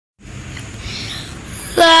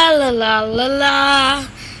La la la la la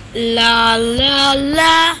la la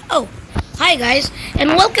la. Oh, hi guys, and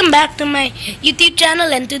welcome back to my YouTube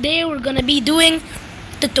channel. And today we're gonna be doing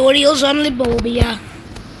tutorials on LIMBOBBIA.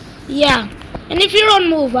 Yeah, and if you're on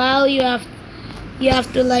mobile, you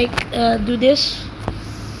have to do this.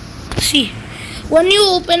 See, when you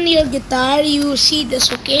open your guitar, you see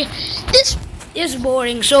this. Okay, this is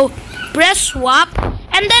boring. So press swap,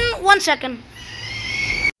 and then 1 second.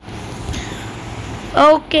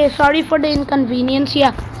 Okay, sorry for the inconvenience.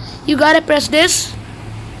 Yeah, you gotta press this,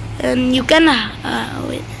 and you can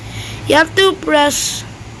wait. You have to press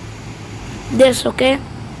this, okay?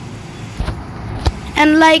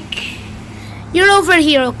 And you're over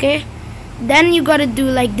here, okay? Then you gotta do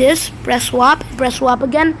like this. Press swap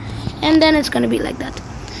again, and then it's gonna be like that.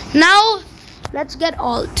 Now let's get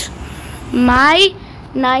alt. My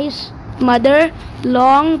nice mother,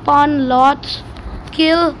 long pond lots,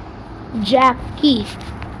 kill Jackie.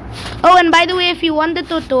 Oh, and by the way, if you want the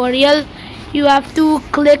tutorial, you have to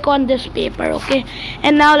click on this paper, okay?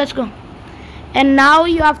 And now let's go. And now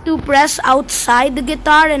you have to press outside the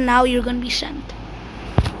guitar, and now you're gonna be sent.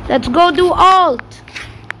 Let's go do alt.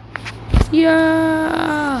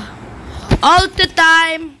 Yeah, alt the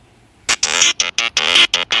time.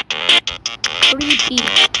 Repeat.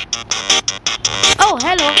 Oh,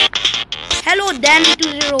 hello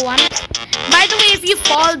Dan201. By the way, if you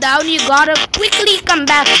fall down, you gotta quickly come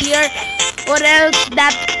back here, or else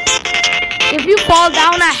if you fall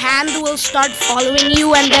down, a hand will start following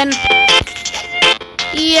you, and then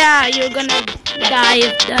yeah, you're gonna die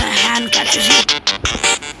if the hand catches you.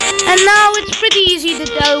 And now it's pretty easy to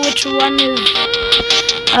tell which one is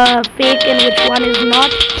fake and which one is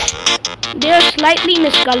not. They're slightly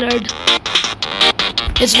miscolored.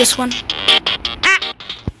 It's this one.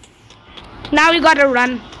 Now you gotta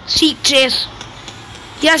run. Seek chase.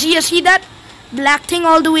 Yes, you see that black thing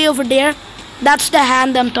all the way over there? That's the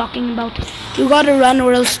hand I'm talking about. You gotta run,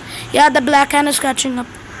 or else, yeah, the black hand is catching up.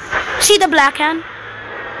 See the black hand?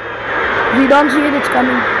 If you don't see it, it's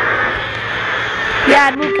coming. Yeah,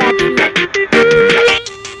 it will catch you.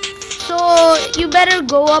 So you better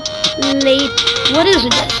go up late. What is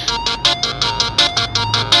this?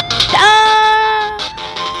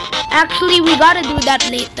 Actually, we gotta do that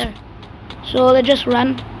later. So let's just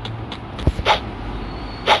run.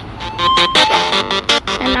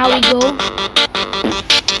 And now we go.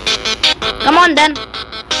 Come on, Dan.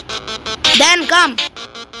 Dan, come.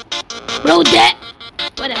 Bro, Dan.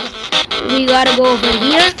 Whatever. We gotta go over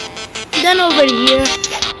here. Then over here.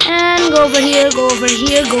 And go over here, go over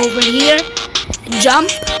here, go over here. Jump.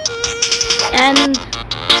 And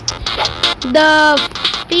the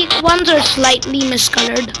fake ones are slightly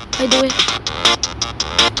miscolored, by the way.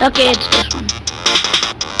 Okay, it's this one.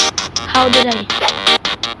 How did I?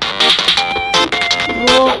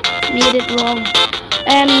 Whoa, made it wrong.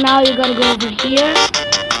 And now you gotta go over here.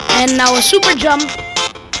 And now a super jump.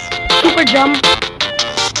 Super jump.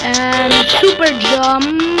 And super jump.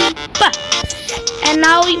 And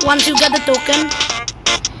now once you get the token,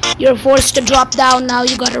 you're forced to drop down. Now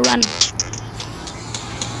you gotta run.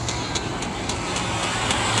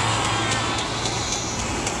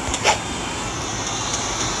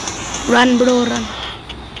 Run, bro, run.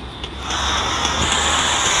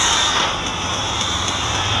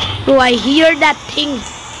 Bro, I hear that thing.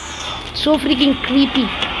 It's so freaking creepy.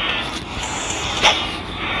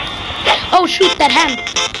 Oh, shoot that hand.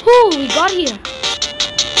 Whoo, we got here.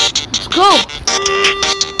 Let's go.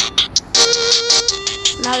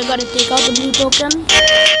 Now you gotta take out the blue token.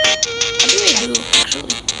 What do I do,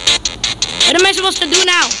 actually? What am I supposed to do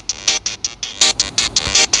now?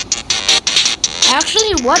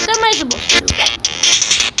 Actually, what am I supposed to do?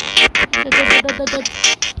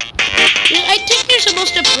 I think you're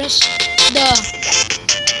supposed to press the...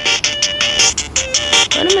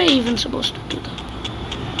 What am I even supposed to do?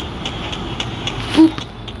 Poop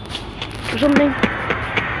or something?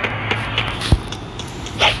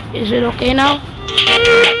 Is it okay now?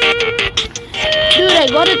 Dude, I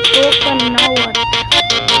got a token, now what?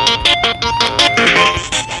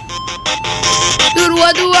 Dude,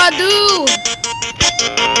 what do I do?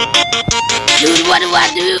 Dude, what do I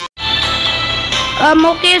do?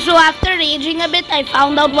 Okay, so after raging a bit, I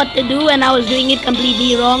found out what to do, and I was doing it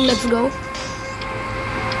completely wrong. Let's go.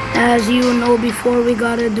 As you know, before we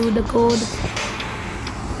gotta do the code.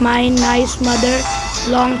 My nice mother,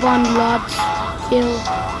 long pond lots, kill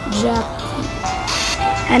Jackie.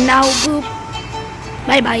 And now, boop.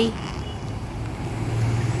 Bye-bye.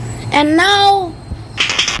 And now,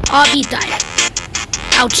 obby time.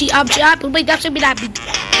 Ouchie, ouchie, ouchie, that's a bit happy.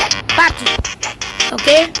 Party.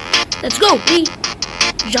 Okay, let's go. We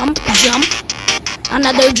jump, jump,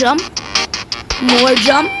 Another jump. More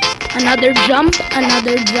jump. Another jump.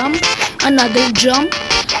 Another jump. Another jump.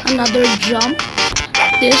 Another jump.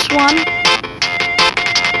 This one.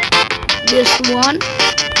 This one.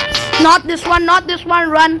 Not this one. Not this one.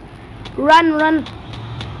 Run. Run. Run.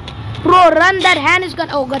 Bro, run. That hand is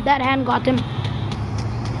gonna... Oh god, that hand got him.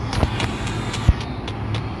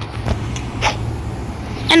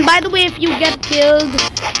 And by the way, if you get killed,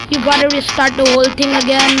 you gotta restart the whole thing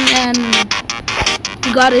again, and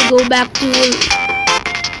you gotta go back to...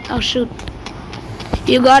 Oh shoot.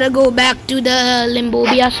 You gotta go back to the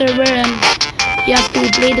LIMBOBBIA server, and you have to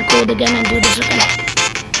play the code again and do this again.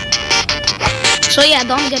 So yeah,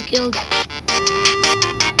 don't get killed.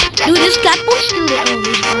 Dude, this cat boy's still there. Oh,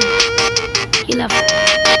 he's gone. He left.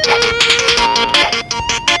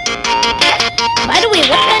 By the way,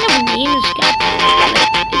 what kind of name is cat?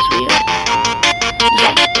 It's weird.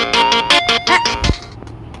 Ah.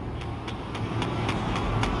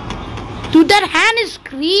 Dude, that hand is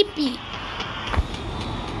creepy.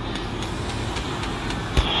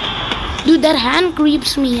 Dude, that hand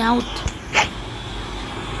creeps me out.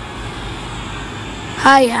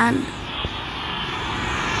 Hi, hand.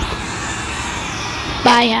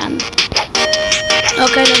 Bye, hand.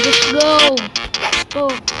 Okay, let's just go. Go.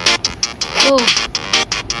 Go.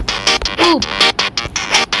 Oop.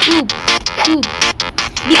 Oop. Oop.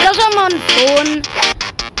 Because I'm on phone,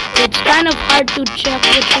 it's kind of hard to check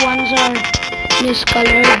which ones are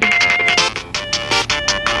miscolored.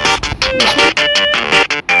 This one.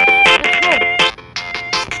 Let's go.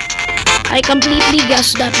 I completely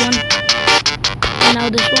guessed that one. And now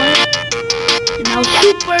this one. And now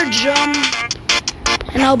super jump.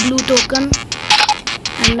 And now blue token.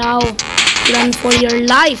 And now run for your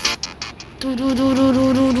life.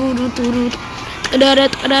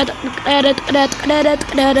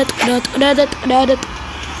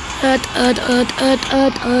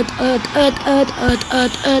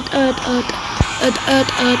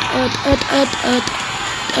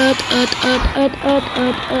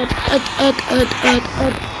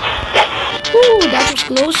 Ooh, that was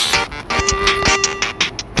close.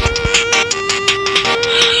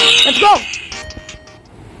 Let's go.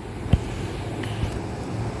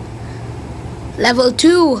 Level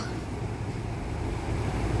 2.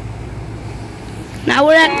 Now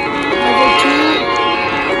we're at level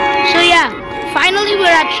 2. So yeah, finally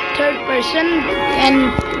we're at third person,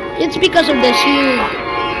 and it's because of this.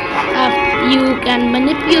 You can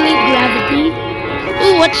manipulate gravity.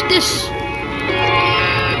 Ooh, what's this?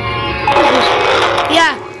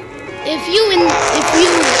 Yeah,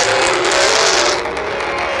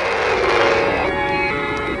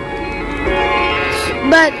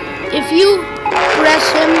 but if you press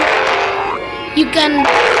him, you can,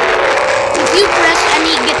 if you press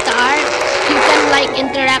any guitar, you can like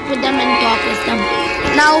interact with them and talk with them.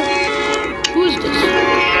 Now, who's this?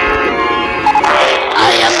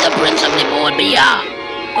 I am the Prince of LIMBOBBIA.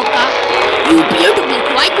 Okay, you appear to be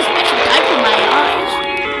quite a special type for my eyes.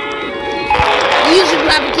 Use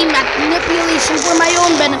gravity manipulation for my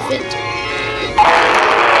own benefit.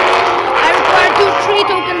 I require 3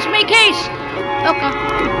 tokens. Make haste. Okay.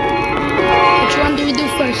 Which one do we do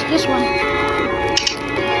first? This one.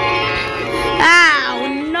 Ow,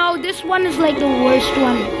 no, this one is like the worst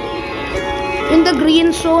one. In the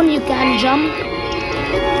green zone, you can jump.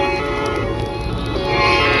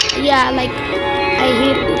 Yeah, like, I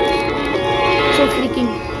hate it. So freaking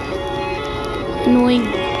annoying.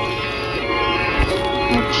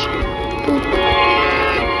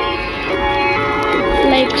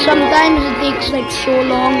 Like, sometimes it takes like so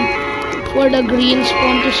long for the green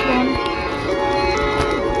spawn to spawn.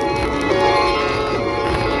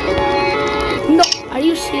 No, are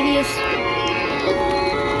you serious?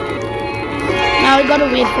 Now I gotta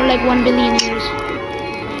wait for like 1 billion years.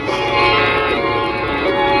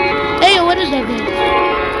 Hey, what is that guy?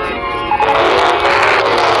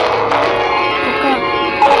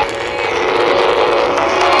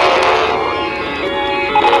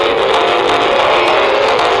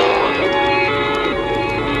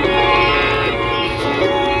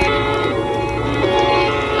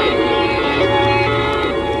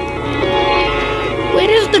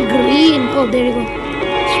 Oh, there you go.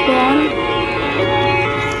 Spawn.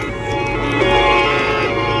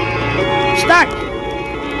 Start.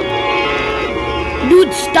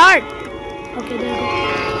 Dude, start. Okay, there you go.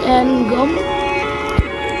 And go.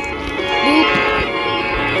 Boop.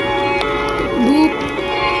 Boop.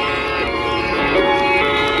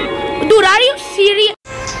 Dude, are you serious?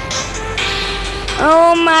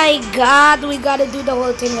 Oh my god, we gotta do the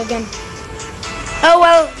whole thing again. Oh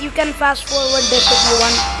well, you can fast forward this if you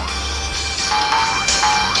want.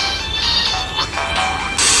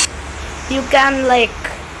 you can like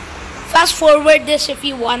fast forward this if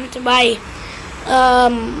you want by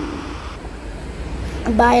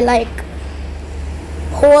like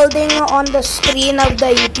holding on the screen of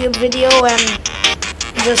the YouTube video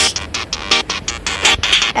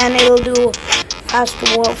and it'll do fast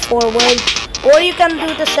forward, or you can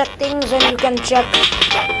do the settings and you can check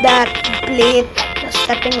that plate, the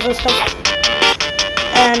settings and stuff,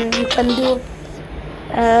 and you can do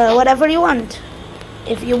whatever you want.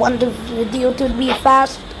 If you want the video to be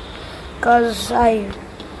fast, cause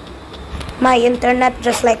my internet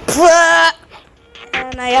just like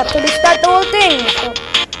and I have to restart the whole thing, so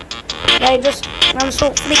I'm so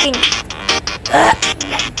freaking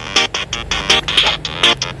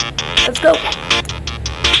let's go.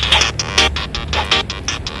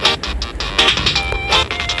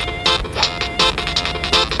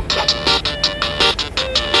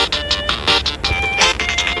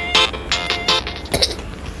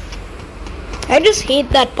 I just hate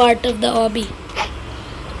that part of the obby.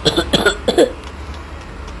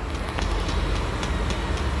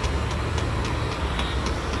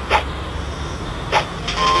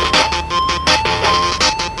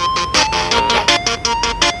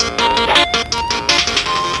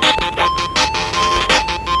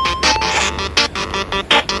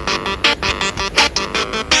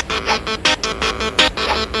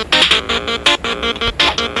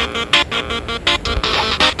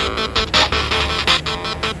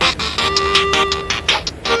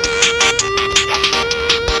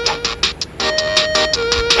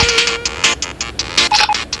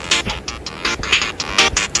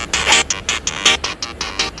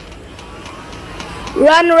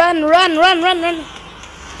 Run, run, run, run, run, run.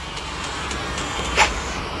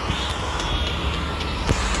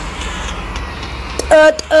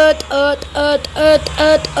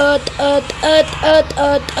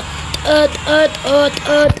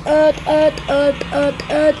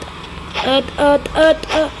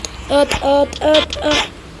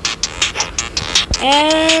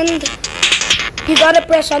 And you gotta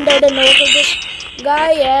press under the nose of this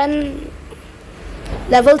guy, and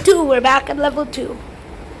level 2, we're back at level 2.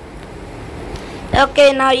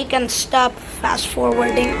 Okay, now you can stop fast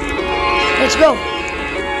forwarding. Let's go.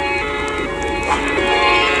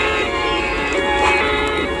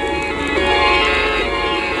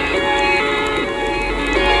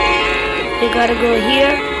 You gotta go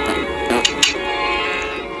here.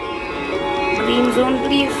 Green zone,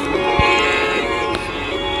 please.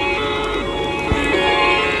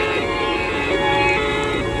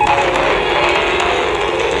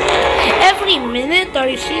 Every minute, are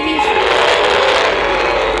you serious?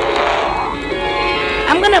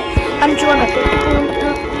 I'm gonna punch you on a physical.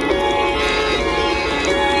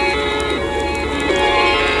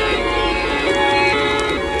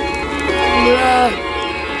 Bruh.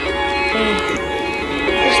 Hey.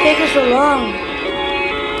 This taking so long.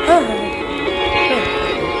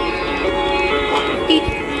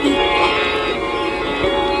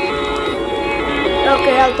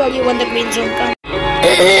 Okay, I'll tell you when the green zone comes.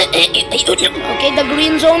 Okay, the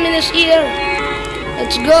green zone is here.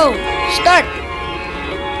 Let's go. Start.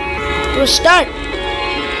 Start.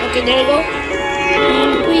 Okay, there you go.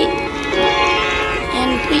 And tweet.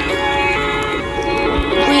 And tweet.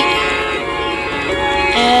 Tweet.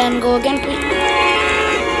 And go again, tweet.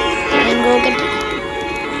 And go again, tweet.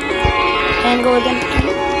 And go again, tweet.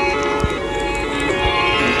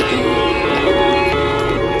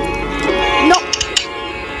 No.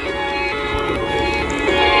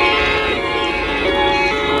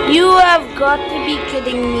 You have got to be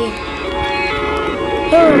kidding me.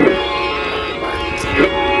 Oh.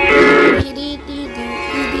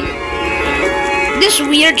 This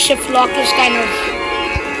weird shift lock is kind of...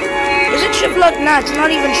 Is it shift lock? Nah, it's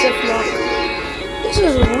not even shift lock. This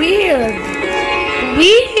is weird.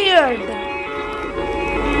 Weird.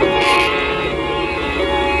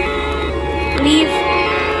 Leave.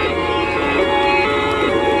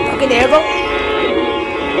 Okay, there you go.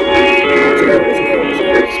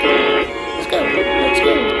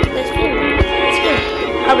 Let's go.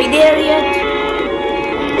 Are we there yet?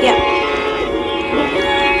 Yeah.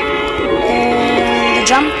 And the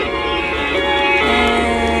jump.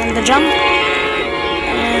 And the jump.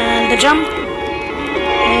 And the jump.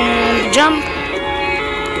 And the jump.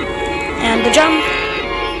 And the jump.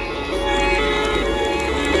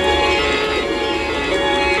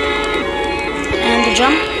 And the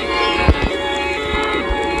jump.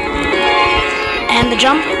 And the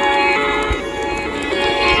jump.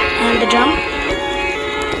 And the jump.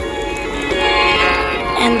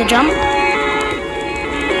 And the jump.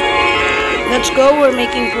 Let's go, we're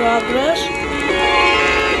making progress.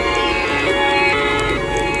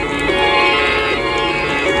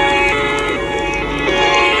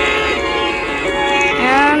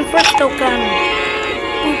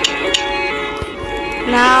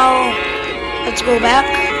 let's go back.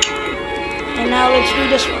 And now let's do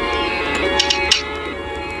this one.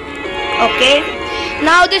 Okay.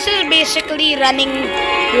 Now this is basically running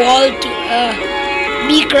wall to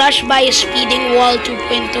be crushed by a speeding wall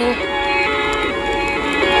 2.0.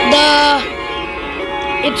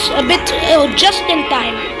 It's a bit just in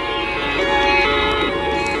time.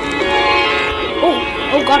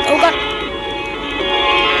 Oh god, oh god.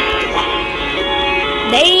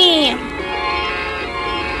 Damn.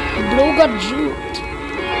 Bro got juked.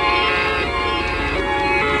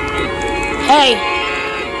 Hey.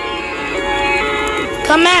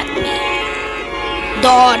 Come at me.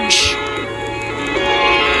 Dodge.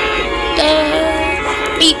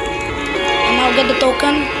 Beep. And now get the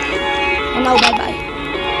token. And now bye bye.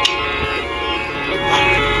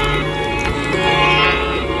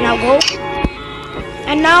 Now go.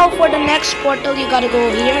 And now for the next portal you gotta go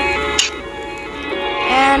over here.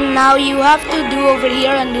 And now you have to do over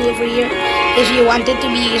here and do over here if you want it to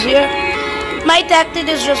be easier. My tactic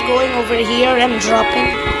is just going over here and dropping.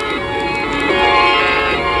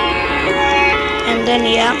 And then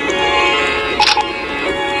yeah.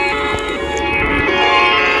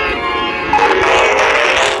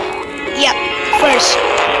 Yep, first.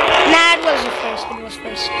 Nah, it was the first. It was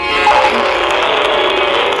first.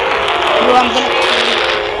 Bro, I'm gonna kill you.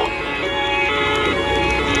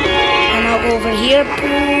 And I'll go over here.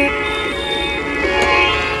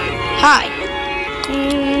 Hi.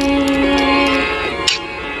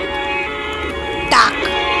 Duck.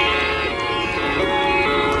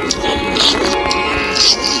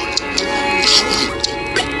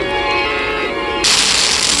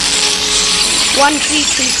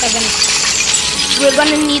 1337. We're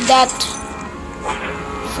gonna need that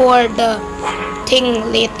for the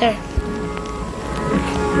thing later.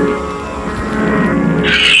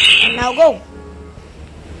 And now go.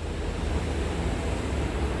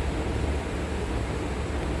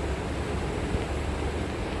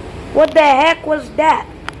 What the heck was that?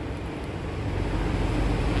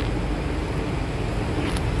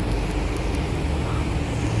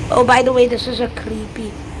 Oh, by the way, this is a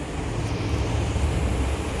creepy.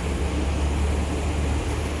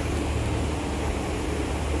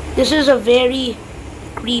 This is a very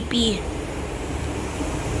creepy.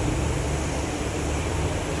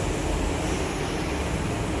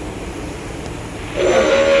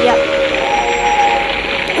 Yep.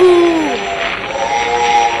 Ooh.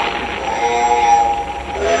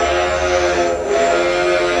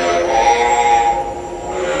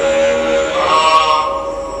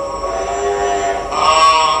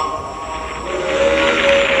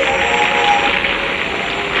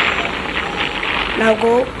 Now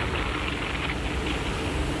go.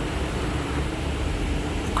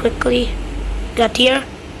 Quickly get here.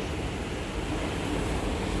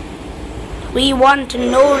 We want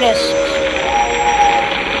no risk.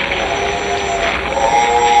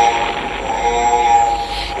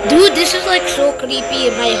 Dude, this is like so creepy.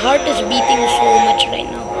 My heart is beating so much right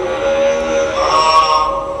now.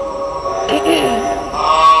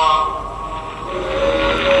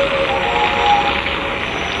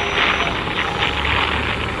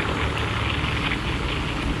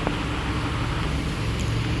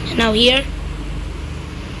 Now here.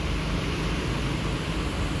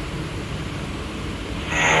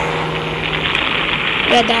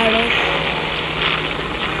 Red arrow.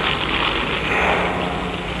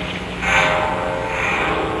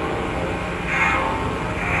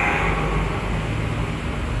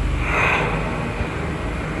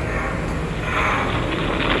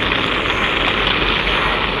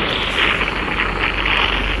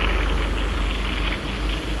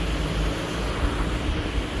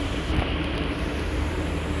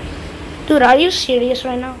 Dude, are you serious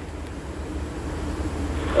right now?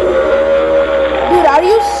 Dude, are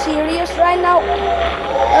you serious right now?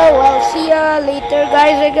 Oh well, see ya later,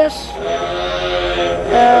 guys, I guess.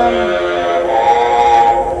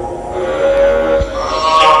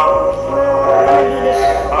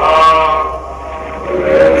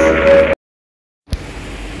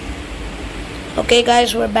 Okay,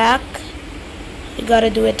 guys, we're back. We gotta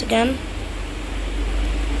do it again.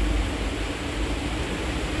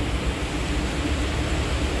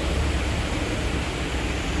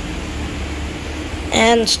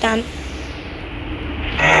 And stand.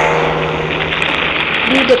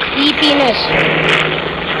 Do the creepiness.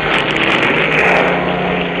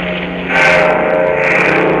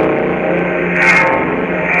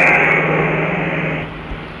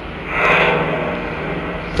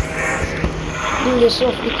 Do this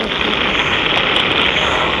so freaking creepy.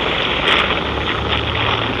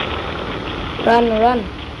 Run.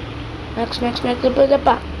 Next.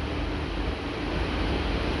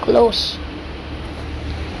 Close.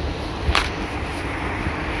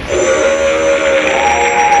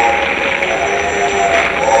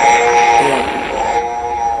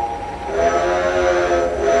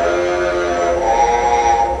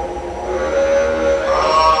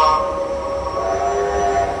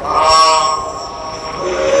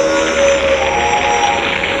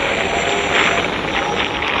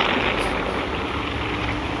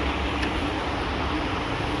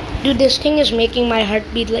 This thing is making my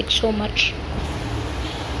heart beat like so much.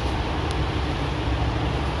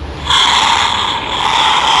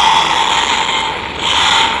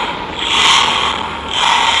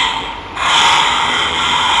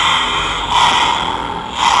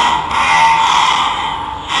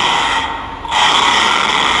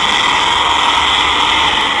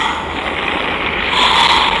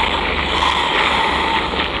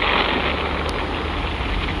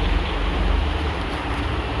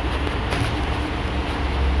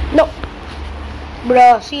 No,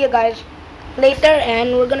 bruh, see you guys later,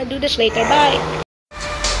 and we're gonna do this later. Bye.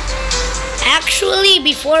 Actually,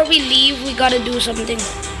 before we leave, we gotta do something.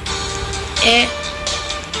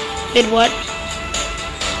 Wait, what?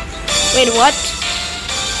 Wait, what?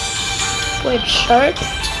 Wait, shirt?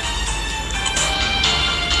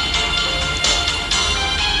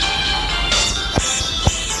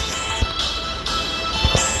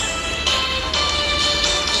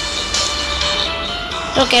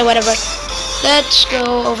 Okay, whatever. Let's go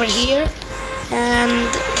over here and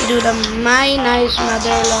do the My Nice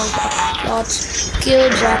Mother long shots. Kill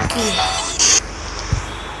Jackie.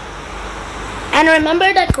 And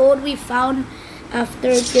remember that code we found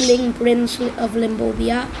after killing Prince of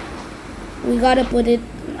Limbobbia? We gotta put it,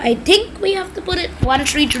 I think we have to put it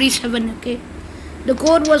 1337, okay? The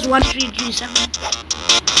code was 1337.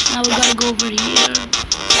 Now we gotta go over here.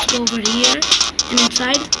 Let's go over here and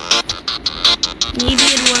inside. Maybe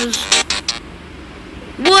it was...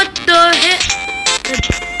 What the heck?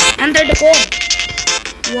 Enter the code.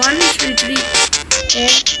 133.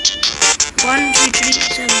 Okay.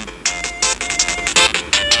 1337.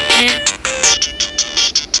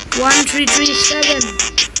 1337.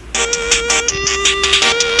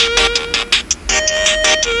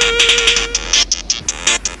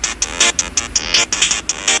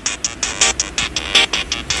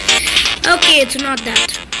 Okay, it's not that.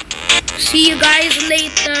 See you guys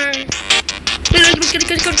later.